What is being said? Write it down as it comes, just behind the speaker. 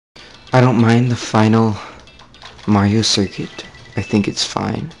I don't mind the final Mario circuit. I think it's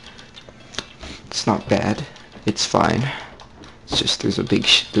fine. It's not bad. It's fine. It's just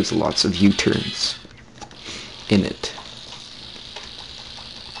there's lots of U-turns in it.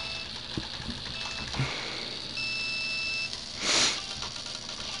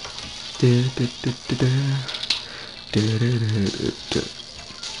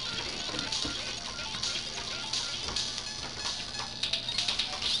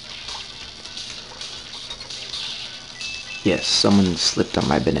 Yes, someone slipped on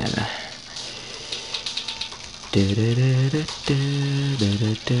my banana.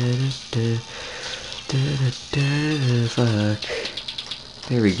 Fuck.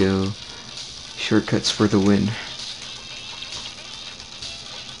 There we go. Shortcuts for the win.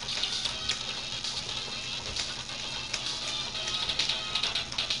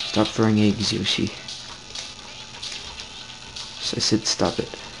 Stop throwing eggs, Yoshi. So I said stop it.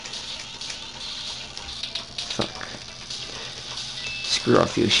 Fuck. Screw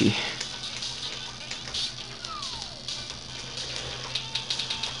off, Yoshi.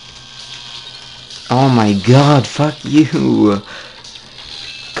 Oh my god, fuck you!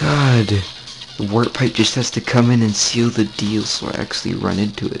 God. The warp pipe just has to come in and seal the deal so I actually run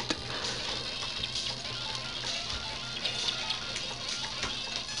into it.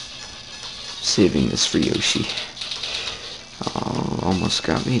 Saving this for Yoshi. Oh, almost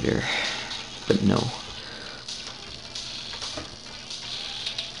got me there. But no.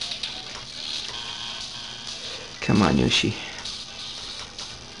 Come on, Yoshi.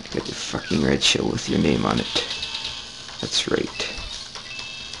 I got your fucking red shell with your name on it. That's right.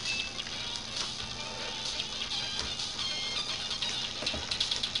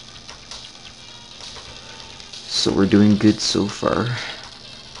 So we're doing good so far.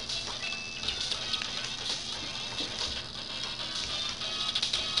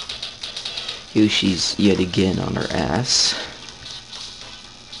 Yoshi's yet again on her ass.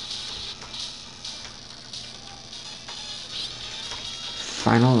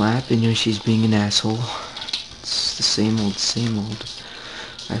 Final lap and Yoshi's being an asshole. It's the same old, same old.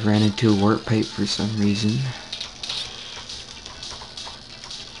 I ran into a warp pipe for some reason.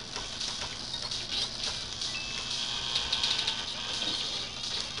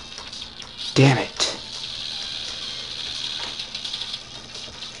 Damn it.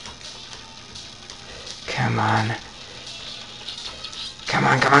 Come on. Come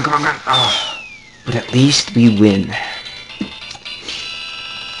on, come on, come on, come on. Oh. But at least we win.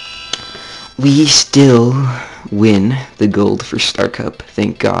 We still win the gold for Star Cup,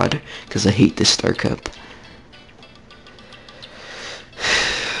 thank God, because I hate this Star Cup.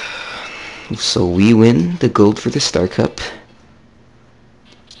 So we win the gold for the Star Cup.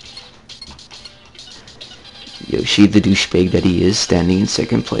 Yoshi, the douchebag that he is, standing in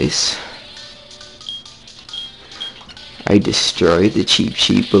second place. I destroy the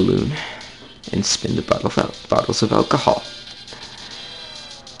cheap balloon and spin the bottles of alcohol.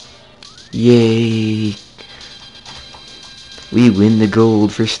 Yay! We win the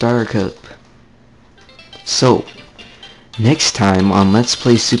gold for Star Cup. So, next time on Let's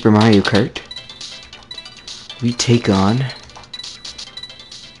Play Super Mario Kart, we take on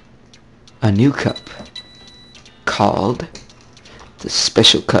a new cup called the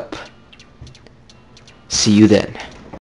Special Cup. See you then.